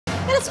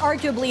It's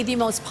arguably the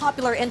most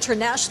popular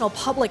international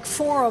public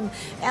forum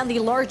and the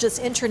largest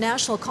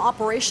international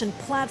cooperation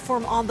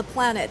platform on the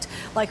planet,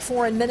 like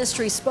Foreign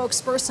Ministry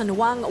spokesperson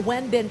Wang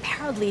Wenbin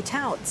proudly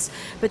touts.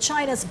 But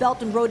China's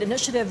Belt and Road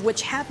Initiative,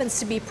 which happens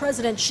to be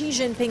President Xi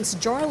Jinping's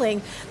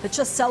darling, that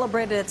just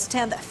celebrated its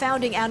 10th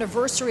founding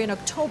anniversary in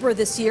October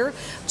this year,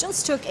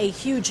 just took a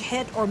huge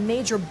hit or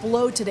major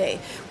blow today,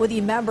 with the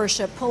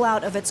membership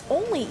pullout of its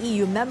only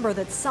EU member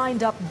that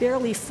signed up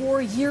barely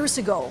 4 years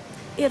ago,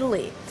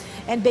 Italy.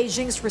 And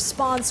Beijing's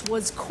response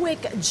was quick,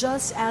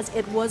 just as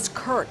it was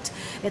curt.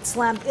 It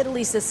slammed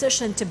Italy's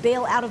decision to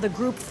bail out of the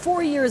group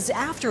 4 years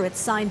after it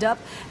signed up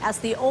as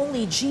the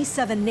only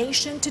G7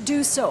 nation to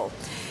do so.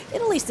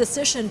 Italy's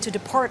decision to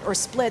depart or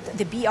split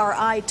the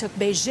BRI took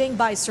Beijing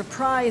by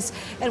surprise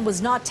and was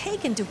not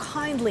taken too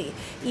kindly,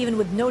 even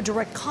with no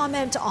direct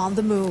comment on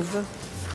the move.